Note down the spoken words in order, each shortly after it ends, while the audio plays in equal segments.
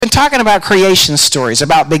talking about creation stories,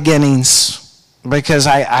 about beginnings, because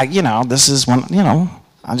this is when,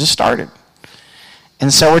 I just started.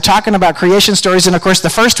 And so we're talking about creation stories, and of course the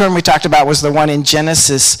first one we talked about was the one in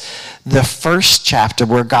Genesis, the first chapter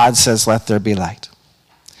where God says, "Let there be light."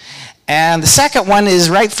 And the second one is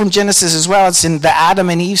right from Genesis as well. It's in the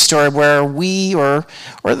Adam and Eve story where we or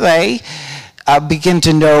they begin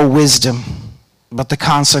to know wisdom, but the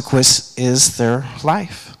consequence is their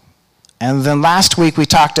life. And then last week we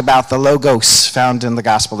talked about the Logos found in the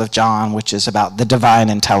Gospel of John, which is about the divine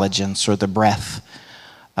intelligence or the breath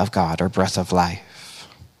of God or breath of life.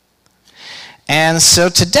 And so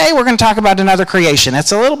today we're going to talk about another creation.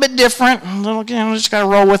 It's a little bit different. Just got to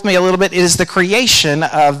roll with me a little bit. It is the creation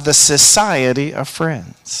of the Society of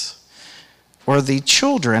Friends, or the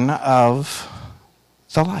children of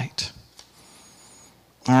the light.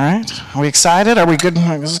 All right? Are we excited? Are we good?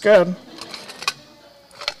 This is good.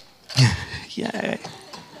 Yay.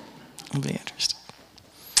 It'll be interesting.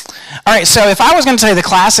 All right, so if I was going to tell you the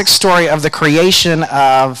classic story of the creation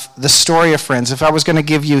of the story of Friends, if I was going to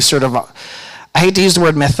give you sort of I hate to use the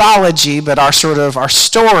word mythology, but our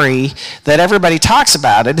story that everybody talks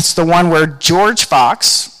about it's the one where George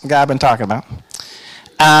Fox, the guy I've been talking about,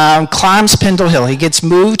 climbs Pendle Hill. He gets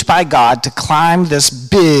moved by God to climb this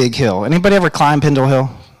big hill. Anybody ever climb Pendle Hill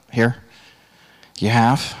here? You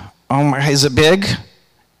have? Oh my, is it big?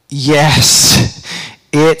 Yes,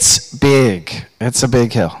 it's big. It's a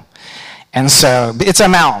big hill. And so it's a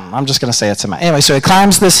mountain. I'm just going to say it's a mountain. Anyway, so he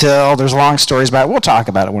climbs this hill. There's long stories about it. We'll talk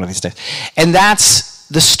about it one of these days. And that's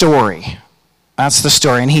the story. That's the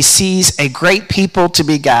story. And he sees a great people to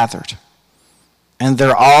be gathered. And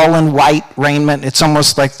they're all in white raiment. It's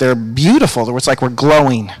almost like they're beautiful. It's like we're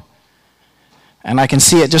glowing. And I can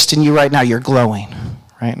see it just in you right now. You're glowing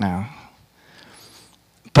right now.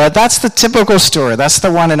 But that's the typical story. That's the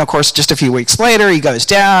one, and of course, just a few weeks later, he goes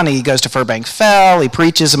down, he goes to Furbank Fell, he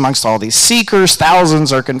preaches amongst all these seekers,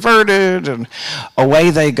 thousands are converted, and away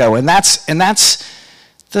they go. And that's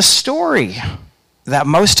the story that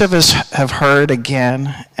most of us have heard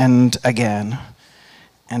again and again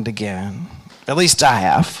and again. At least I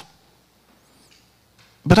have.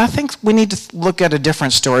 But I think we need to look at a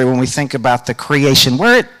different story when we think about the creation,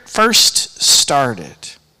 where it first started.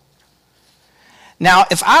 Now,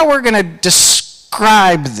 if I were going to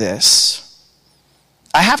describe this,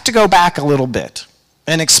 I have to go back a little bit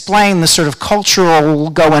and explain the sort of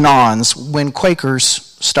cultural going-ons when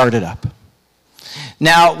Quakers started up.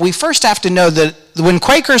 Now, we first have to know that when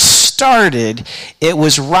Quakers started, it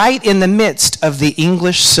was right in the midst of the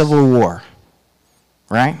English Civil War,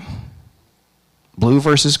 right? Blue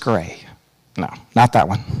versus gray. No, not that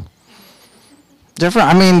one. Different.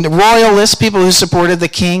 I mean, royalists, people who supported the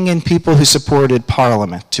king, and people who supported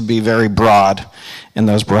Parliament, to be very broad in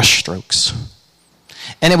those brushstrokes.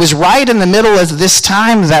 And it was right in the middle of this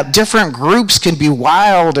time that different groups can be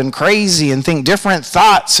wild and crazy and think different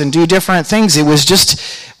thoughts and do different things. It was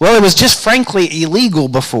just frankly illegal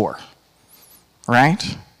before,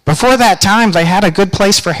 right? Before that time, they had a good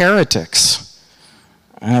place for heretics.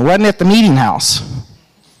 And it wasn't at the meeting house,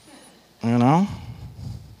 you know?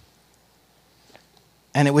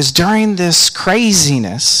 And it was during this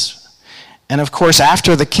craziness, and of course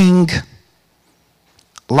after the king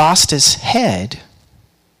lost his head,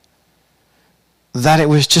 that it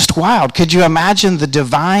was just wild. Could you imagine the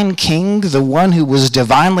divine king, the one who was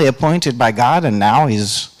divinely appointed by God, and now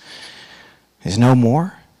he's no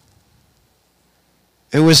more?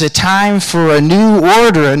 It was a time for a new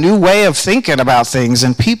order, a new way of thinking about things,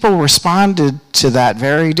 and people responded to that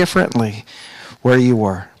very differently where you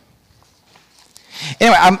were.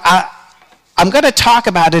 Anyway, I'm going to talk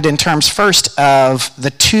about it in terms first of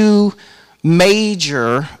the two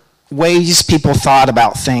major ways people thought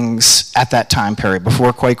about things at that time period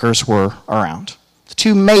before Quakers were around. The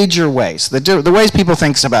two major ways, the ways people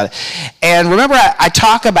think about it. And remember, I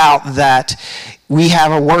talk about that we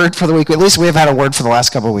have a word for the week. At least we have had a word for the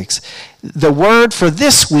last couple of weeks. The word for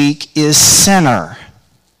this week is sinner.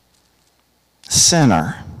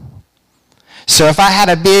 Sinner. So if I had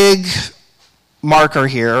a big marker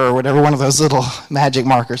here, or whatever, one of those little magic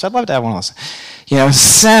markers. I'd love to have one of those.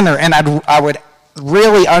 Sinner, and I would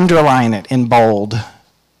really underline it in bold,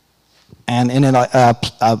 and in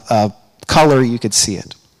a color you could see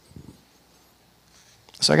it.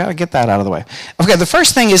 So I got to get that out of the way. Okay, the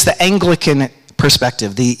first thing is the Anglican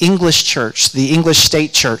perspective, the English church, the English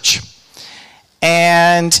state church.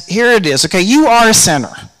 And here it is. Okay, you are a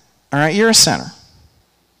sinner. All right, you're a sinner,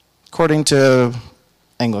 according to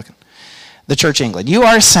Anglican. The Church of England. You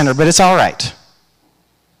are a sinner, but it's all right.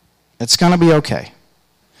 It's going to be okay.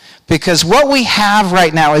 Because what we have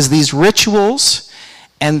right now is these rituals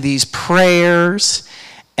and these prayers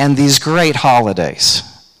and these great holidays.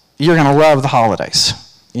 You're going to love the holidays.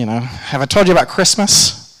 Have I told you about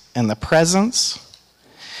Christmas and the presents?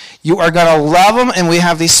 You are going to love them, and we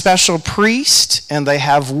have these special priests, and they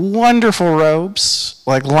have wonderful robes,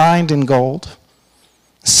 like lined in gold,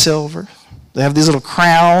 silver. They have these little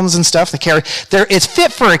crowns and stuff they carry. It's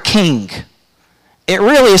fit for a king. It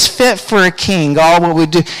really is fit for a king, all what we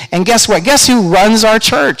do. And guess what? Guess who runs our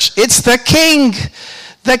church? It's the king.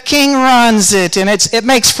 The king runs it, and it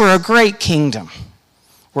makes for a great kingdom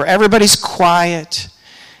where everybody's quiet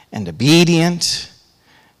and obedient.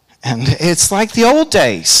 And it's like the old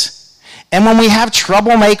days. And when we have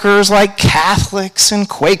troublemakers like Catholics and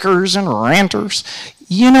Quakers and ranters,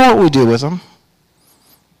 you know what we do with them.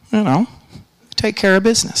 Take care of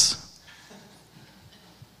business.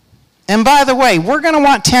 And by the way, we're going to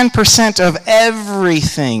want 10% of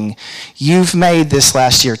everything you've made this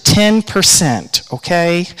last year. 10%,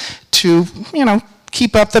 okay? To,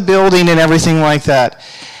 keep up the building and everything like that.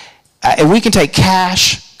 And we can take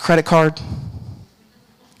cash, credit card,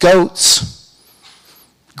 goats,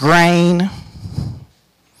 grain,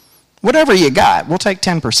 whatever you got, we'll take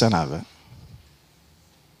 10% of it.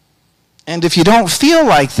 And if you don't feel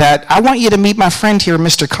like that, I want you to meet my friend here,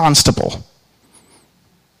 Mr. Constable.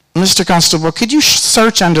 Mr. Constable, could you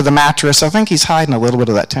search under the mattress? I think he's hiding a little bit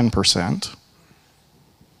of that 10%.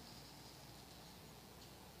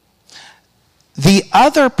 The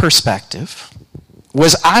other perspective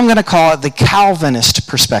was, I'm going to call it the Calvinist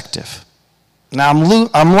perspective. Now,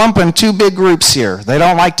 I'm lumping two big groups here. They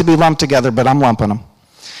don't like to be lumped together, but I'm lumping them.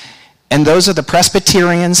 And those are the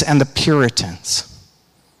Presbyterians and the Puritans.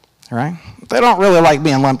 All right? They don't really like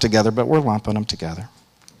being lumped together, but we're lumping them together.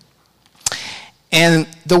 And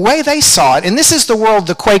the way they saw it, and this is the world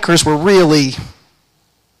the Quakers were really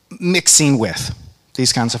mixing with,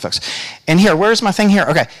 these kinds of folks. And here, where's my thing here?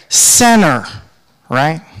 Okay, sinner,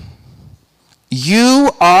 right?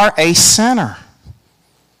 You are a sinner.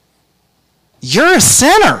 You're a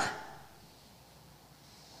sinner.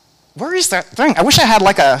 Where is that thing? I wish I had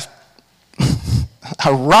like a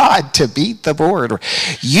rod to beat the board.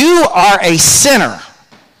 You are a sinner.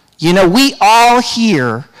 We all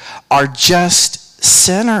here are just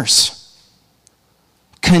sinners,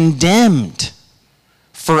 condemned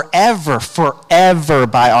forever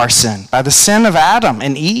by our sin, by the sin of Adam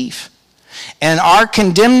and Eve. And our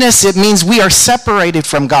condemnness, it means we are separated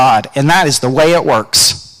from God, and that is the way it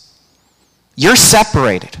works. You're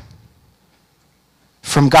separated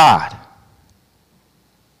from God.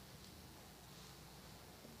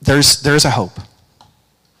 There's a hope.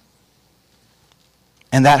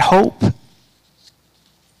 And that hope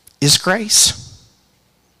is grace.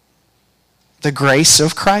 The grace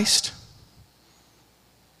of Christ.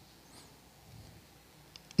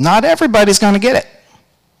 Not everybody's going to get it.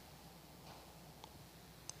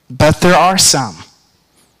 But there are some.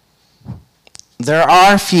 There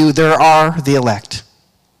are few. There are the elect.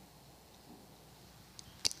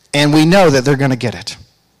 And we know that they're going to get it.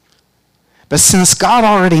 But since God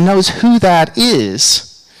already knows who that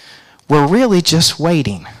is, we're really just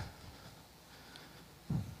waiting.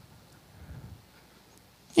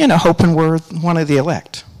 Hoping we're one of the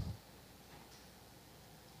elect.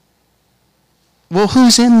 Well,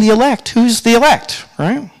 who's in the elect? Who's the elect,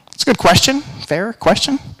 right? It's a good question. Fair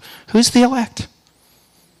question. Who's the elect?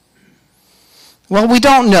 Well, we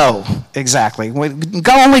don't know exactly.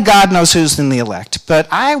 Only God knows who's in the elect. But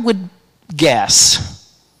I would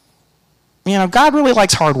guess, God really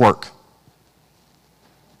likes hard work.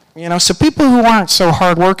 So people who aren't so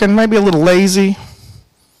hardworking, maybe a little lazy,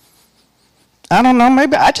 I don't know,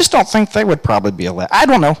 maybe, I just don't think they would probably be elect. I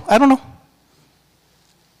don't know.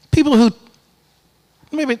 People who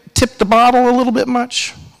maybe tip the bottle a little bit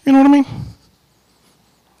much, you know what I mean?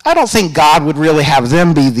 I don't think God would really have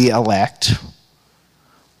them be the elect.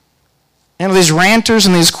 These ranters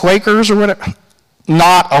and these Quakers or whatever,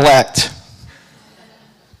 not elect.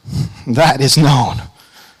 That is known.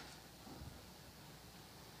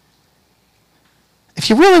 If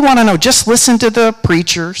you really want to know, just listen to the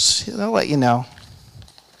preachers. They'll let you know.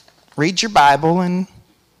 Read your Bible and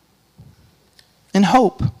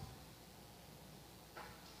hope.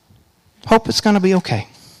 Hope it's going to be okay.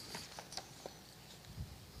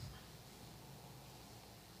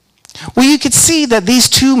 Well, you could see that these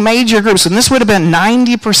two major groups, and this would have been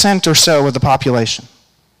 90% or so of the population.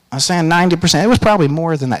 I was saying 90%. It was probably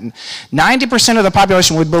more than that. 90% of the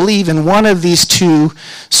population would believe in one of these two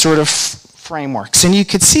sort of frameworks. And you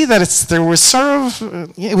could see that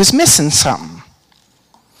it was missing something.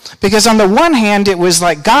 Because on the one hand, it was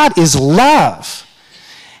like God is love.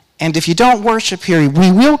 And if you don't worship here,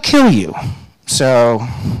 we will kill you. So,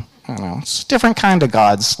 I don't know, it's a different kind of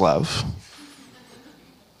God's love.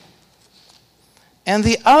 And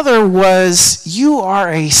the other was, you are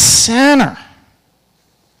a sinner.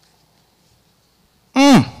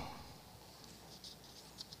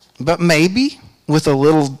 But maybe with a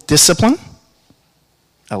little discipline,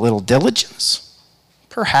 a little diligence,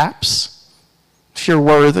 perhaps, if you're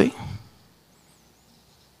worthy,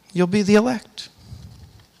 you'll be the elect.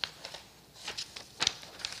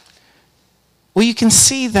 Well, you can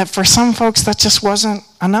see that for some folks that just wasn't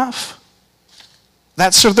enough.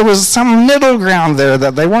 There was some middle ground there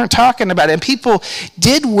that they weren't talking about. And people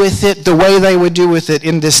did with it the way they would do with it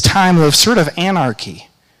in this time of sort of anarchy.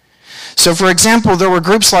 So, for example, there were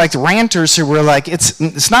groups like ranters who were like,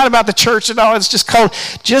 it's not about the church at all. It's just called,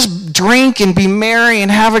 just drink and be merry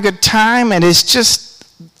and have a good time. And it's just,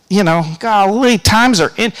 golly, times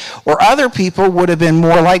are in. Or other people would have been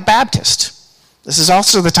more like Baptist. This is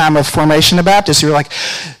also the time of formation of Baptists who are like,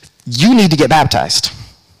 you need to get baptized.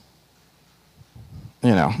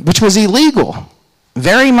 Which was illegal,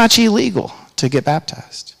 very much illegal to get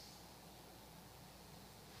baptized.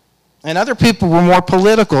 And other people were more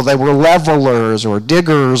political. They were levelers or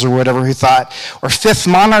diggers or whatever who thought, or Fifth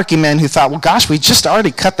Monarchy men who thought, well, gosh, we just already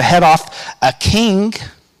cut the head off a king.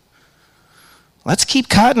 Let's keep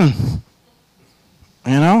cutting.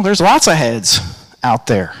 There's lots of heads out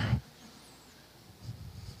there.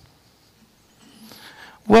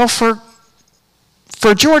 Well, for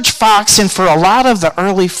George Fox and for a lot of the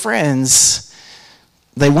early friends,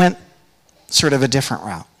 they went sort of a different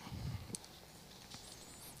route.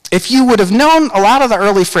 If you would have known a lot of the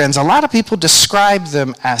early friends, a lot of people describe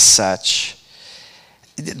them as such.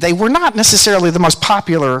 They were not necessarily the most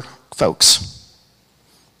popular folks.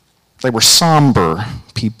 They were somber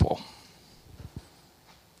people.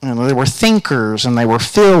 They were thinkers and they were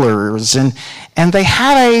fillers and they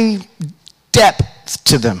had a depth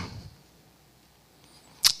to them.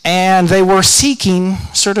 And they were seeking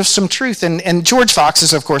sort of some truth. And George Fox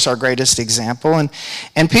is, of course, our greatest example.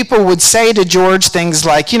 And people would say to George things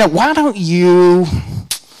like, why don't you,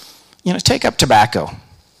 take up tobacco?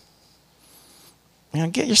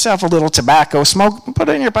 Get yourself a little tobacco, smoke, put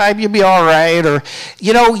it in your pipe, you'll be all right. Or,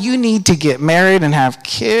 you need to get married and have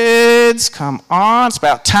kids. Come on, it's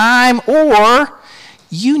about time. Or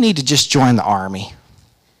you need to just join the army.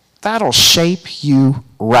 That'll shape you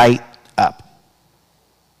right up.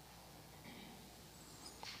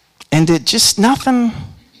 And it just, nothing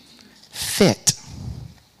fit.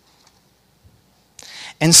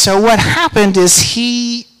 And so what happened is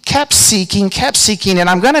he kept seeking, and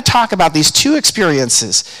I'm going to talk about these two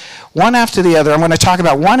experiences, one after the other. I'm going to talk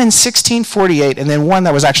about one in 1648 and then one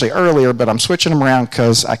that was actually earlier, but I'm switching them around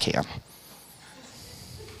because I can.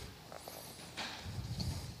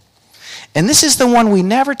 And this is the one we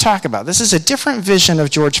never talk about. This is a different vision of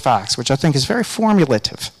George Fox, which I think is very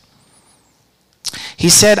formulative. He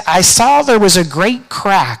said, I saw there was a great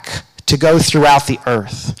crack to go throughout the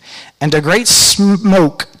earth, and a great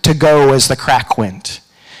smoke to go as the crack went.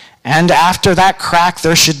 And after that crack,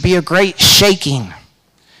 there should be a great shaking.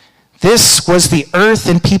 This was the earth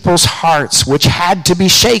in people's hearts, which had to be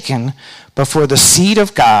shaken before the seed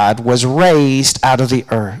of God was raised out of the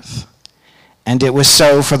earth. And it was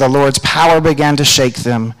so, for the Lord's power began to shake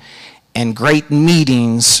them, and great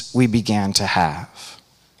meetings we began to have.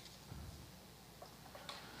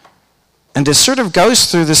 And it sort of goes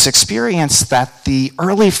through this experience that the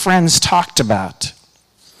early friends talked about.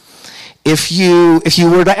 If you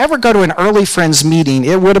were to ever go to an early friends meeting,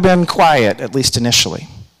 it would have been quiet, at least initially.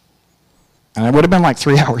 And it would have been like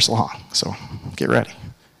 3 hours long, so get ready.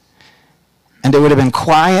 And it would have been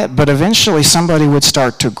quiet, but eventually somebody would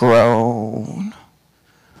start to groan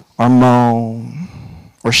or moan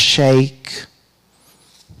or shake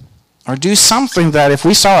or do something that if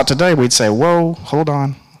we saw it today, we'd say, whoa, hold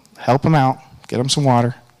on. Help them out. Get them some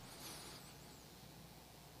water.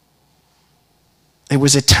 It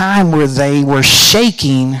was a time where they were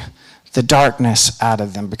shaking the darkness out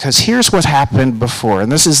of them. Because here's what happened before.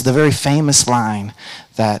 And this is the very famous line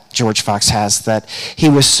that George Fox has, that he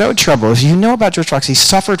was so troubled. If you know about George Fox, he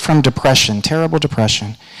suffered from depression, terrible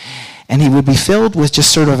depression. And he would be filled with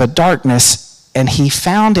just sort of a darkness. And he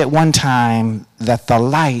found at one time that the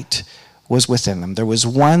light was within them. There was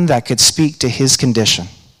one that could speak to his condition.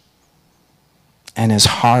 And his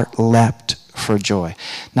heart leapt for joy.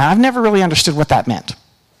 Now, I've never really understood what that meant.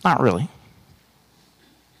 Not really.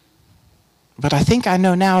 But I think I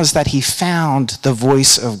know now is that he found the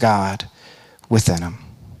voice of God within him.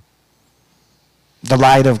 The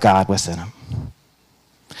light of God within him.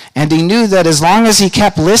 And he knew that as long as he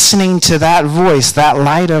kept listening to that voice, that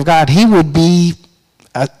light of God, he would be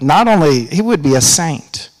not only, he would be a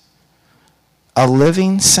saint, a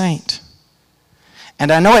living saint.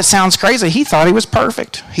 And I know it sounds crazy. He thought he was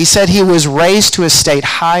perfect. He said he was raised to a state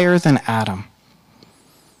higher than Adam.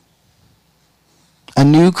 A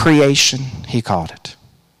new creation, he called it.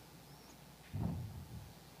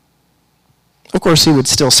 Of course, he would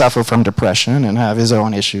still suffer from depression and have his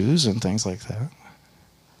own issues and things like that.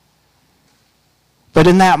 But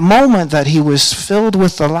in that moment that he was filled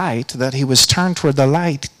with the light, that he was turned toward the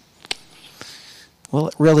light, well,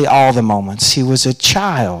 really all the moments, he was a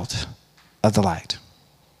child of the light.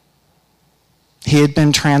 He had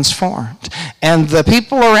been transformed. And the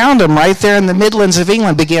people around him right there in the Midlands of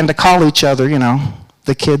England began to call each other,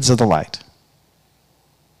 the kids of the light.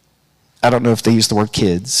 I don't know if they used the word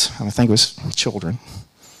kids. I think it was children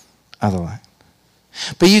of the light.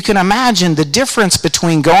 But you can imagine the difference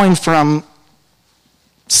between going from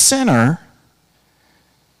sinner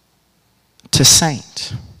to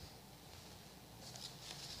saint.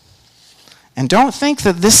 And don't think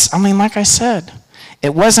that this, like I said,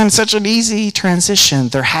 it wasn't such an easy transition.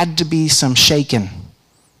 There had to be some shaking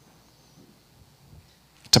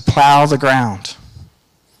to plow the ground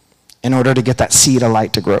in order to get that seed of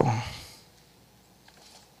light to grow.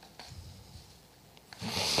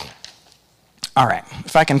 All right,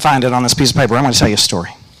 if I can find it on this piece of paper, I'm going to tell you a story.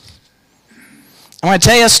 I'm going to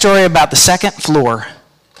tell you a story about the second floor.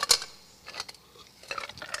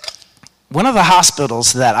 One of the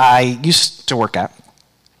hospitals that I used to work at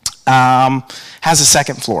has a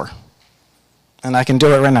second floor. And I can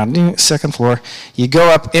do it right now. Second floor. You go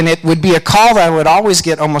up, and it would be a call that I would always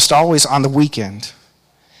get almost always on the weekend.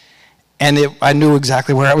 And I knew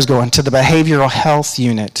exactly where I was going, to the behavioral health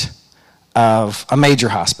unit of a major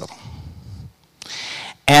hospital.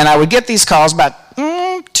 And I would get these calls about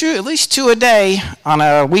at least two a day on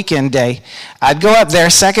a weekend day. I'd go up there,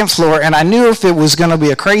 second floor, and I knew if it was going to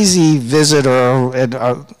be a crazy visit or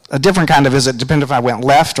a different kind of visit, depending if I went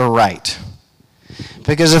left or right.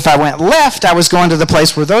 Because if I went left, I was going to the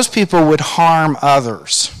place where those people would harm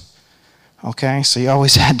others. Okay, so you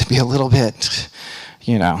always had to be a little bit,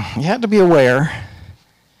 you had to be aware.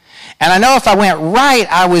 And I know if I went right,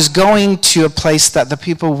 I was going to a place that the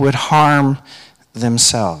people would harm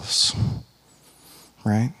themselves,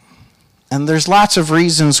 right? And there's lots of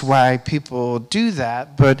reasons why people do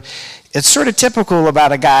that, but it's sort of typical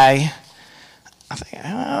about a guy,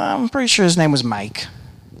 I'm pretty sure his name was Mike.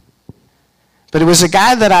 But it was a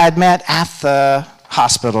guy that I had met at the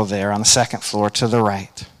hospital there on the second floor to the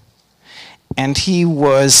right. And he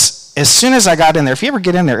was, as soon as I got in there, if you ever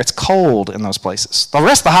get in there, it's cold in those places. The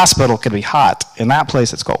rest of the hospital could be hot. In that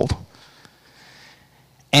place, it's cold.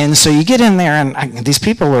 And so you get in there, and these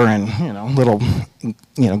people are in, little,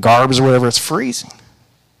 garbs or whatever. It's freezing.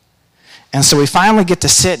 And so we finally get to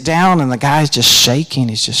sit down, and the guy's just shaking.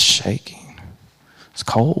 He's just shaking. It's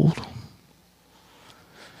cold.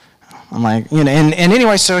 I'm like, and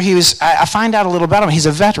anyway, so I find out a little about him. He's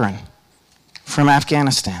a veteran from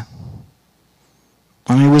Afghanistan.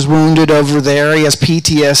 And he was wounded over there. He has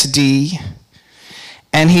PTSD.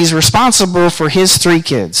 And he's responsible for his three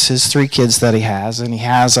kids that he has. And he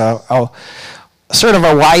has a sort of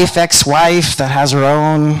a wife, ex-wife, that has her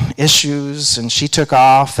own issues. And she took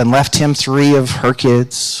off and left him 3 of her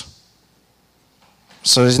kids.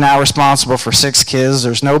 So he's now responsible for 6 kids.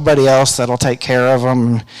 There's nobody else that'll take care of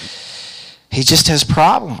them. He just has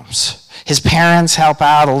problems. His parents help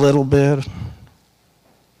out a little bit.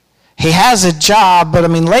 He has a job, but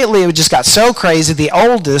lately it just got so crazy. One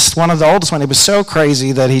of the oldest one, it was so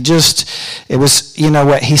crazy that he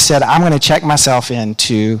said, I'm going to check myself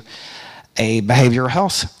into a behavioral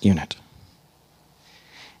health unit.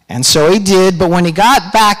 And so he did, but when he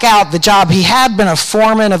got back out, the job, he had been a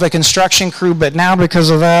foreman of a construction crew, but now because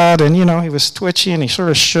of that, and he was twitchy and he sort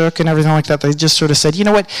of shook and everything like that, they just sort of said, you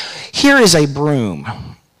know what, here is a broom,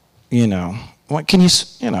 what can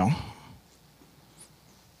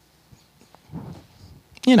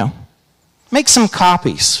make some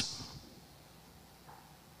copies.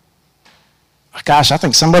 Gosh, I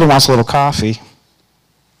think somebody wants a little coffee.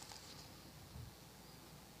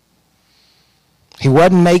 He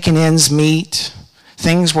wasn't making ends meet.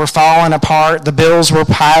 Things were falling apart. The bills were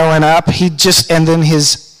piling up. And then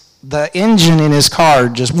the engine in his car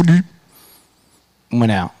just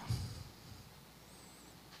went out.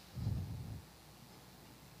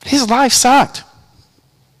 His life sucked.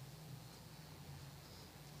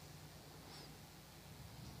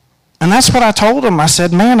 And that's what I told him. I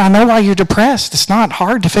said, man, I know why you're depressed. It's not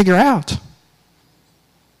hard to figure out.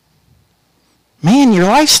 Man, your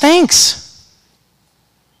life stinks.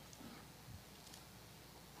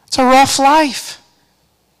 It's a rough life.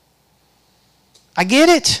 I get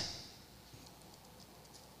it.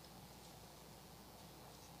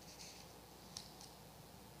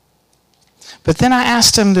 But then I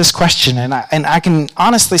asked him this question, and I can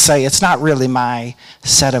honestly say it's not really my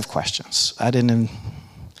set of questions.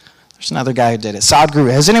 There's another guy who did it.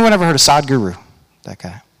 Sadhguru. Has anyone ever heard of Sadhguru? That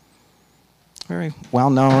guy. Very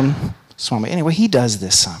well-known Swami. Anyway, he does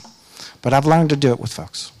this some. But I've learned to do it with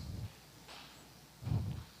folks.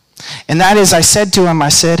 And that is, I said to him,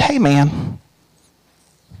 hey man,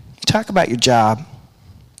 you talk about your job.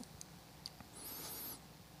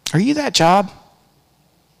 Are you that job?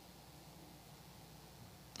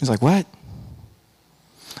 He's like, what?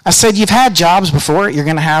 I said, you've had jobs before. You're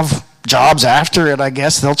going to have jobs after it, I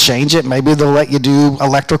guess. They'll change it. Maybe they'll let you do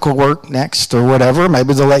electrical work next or whatever.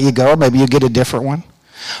 Maybe they'll let you go. Maybe you get a different one.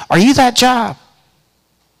 Are you that job?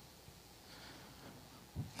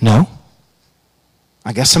 No.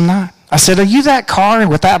 I guess I'm not. I said, are you that car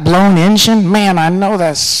with that blown engine? Man, I know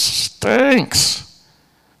that stinks.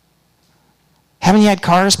 Haven't you had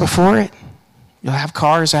cars before it? You'll have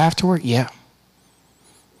cars afterward? Yeah.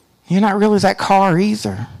 You're not really that car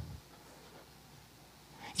either.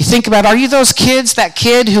 You think about, are you those kids, that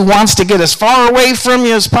kid who wants to get as far away from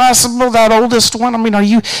you as possible, that oldest one? I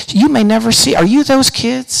mean, you may never see, are you those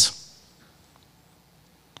kids?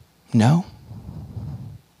 No.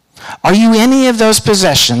 Are you any of those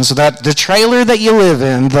possessions, the trailer that you live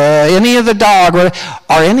in, any of the dog,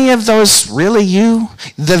 are any of those really you?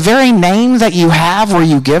 The very name that you have, were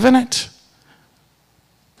you given it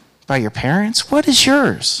by your parents? What is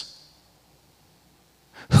yours?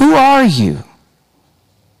 Who are you?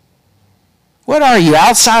 What are you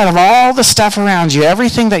outside of all the stuff around you,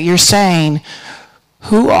 everything that you're saying?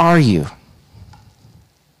 Who are you?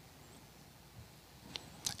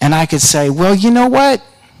 And I could say, well, you know what?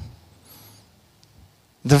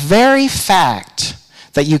 The very fact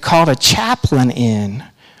that you called a chaplain in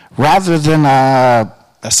rather than a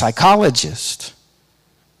psychologist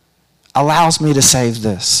allows me to say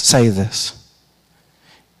this.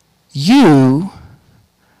 You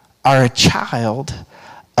are a child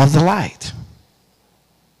of the light.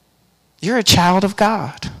 You're a child of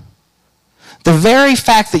God. The very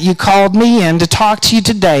fact that you called me in to talk to you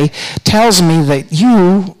today tells me that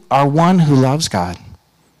you are one who loves God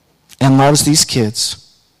and loves these kids.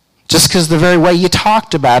 Just because the very way you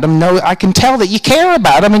talked about them, I can tell that you care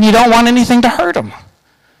about them and you don't want anything to hurt them.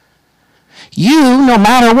 You, no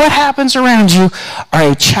matter what happens around you,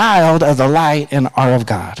 are a child of the light and are of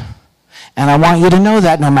God. And I want you to know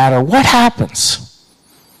that no matter what happens,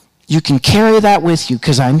 you can carry that with you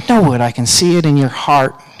because I know it. I can see it in your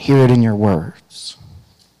heart, hear it in your words.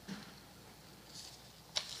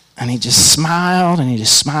 And he just smiled and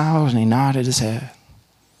he nodded his head.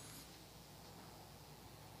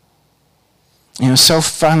 You know, so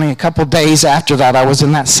funny, a couple days after that, I was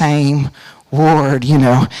in that same ward,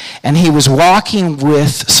 and he was walking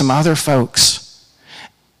with some other folks.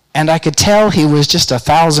 And I could tell he was just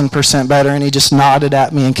 1,000% better, and he just nodded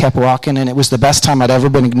at me and kept walking, and it was the best time I'd ever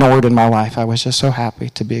been ignored in my life. I was just so happy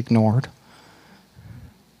to be ignored.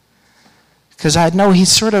 Because I know he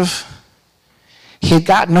had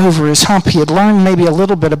gotten over his hump. He had learned maybe a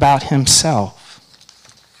little bit about himself.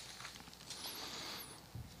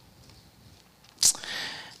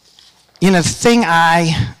 The thing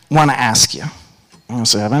I want to ask you, I'm going to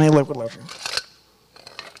say, have any liquid left?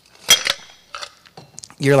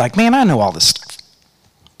 You're like, man, I know all this stuff.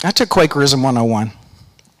 I took Quakerism 101.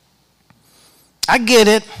 I get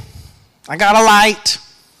it. I got a light.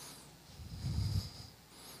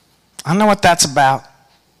 I know what that's about.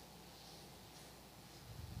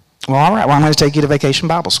 Well, all right, I'm going to take you to Vacation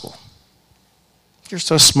Bible School. You're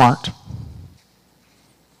so smart.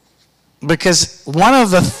 Because one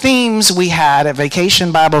of the themes we had at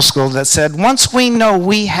Vacation Bible School that said, once we know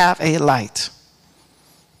we have a light,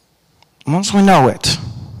 once we know it,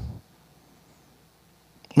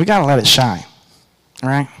 we got to let it shine,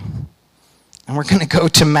 right? And we're going to go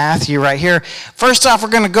to Matthew right here. First off, we're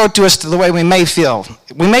going to go to the way we may feel.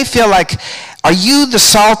 We may feel like, are you the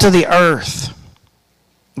salt of the earth?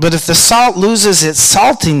 But if the salt loses its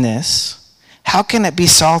saltiness, how can it be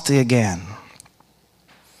salty again?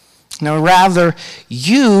 No, rather,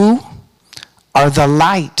 you are the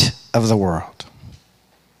light of the world,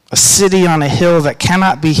 a city on a hill that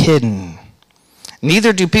cannot be hidden.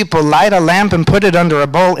 Neither do people light a lamp and put it under a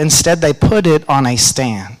bowl. Instead, they put it on a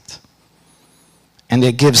stand, and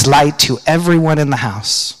it gives light to everyone in the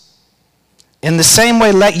house. In the same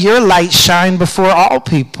way, let your light shine before all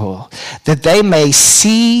people, that they may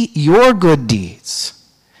see your good deeds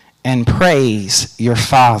and praise your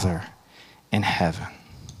Father in heaven.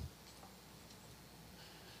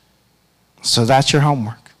 So that's your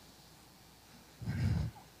homework.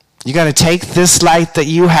 You got to take this light that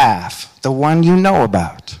you have, the one you know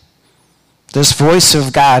about, this voice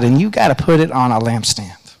of God, and you got to put it on a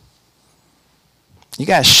lampstand. You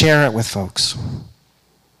got to share it with folks.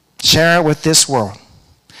 Share it with this world.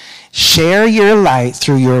 Share your light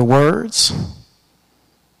through your words,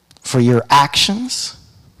 for your actions,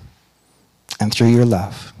 and through your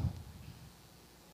love.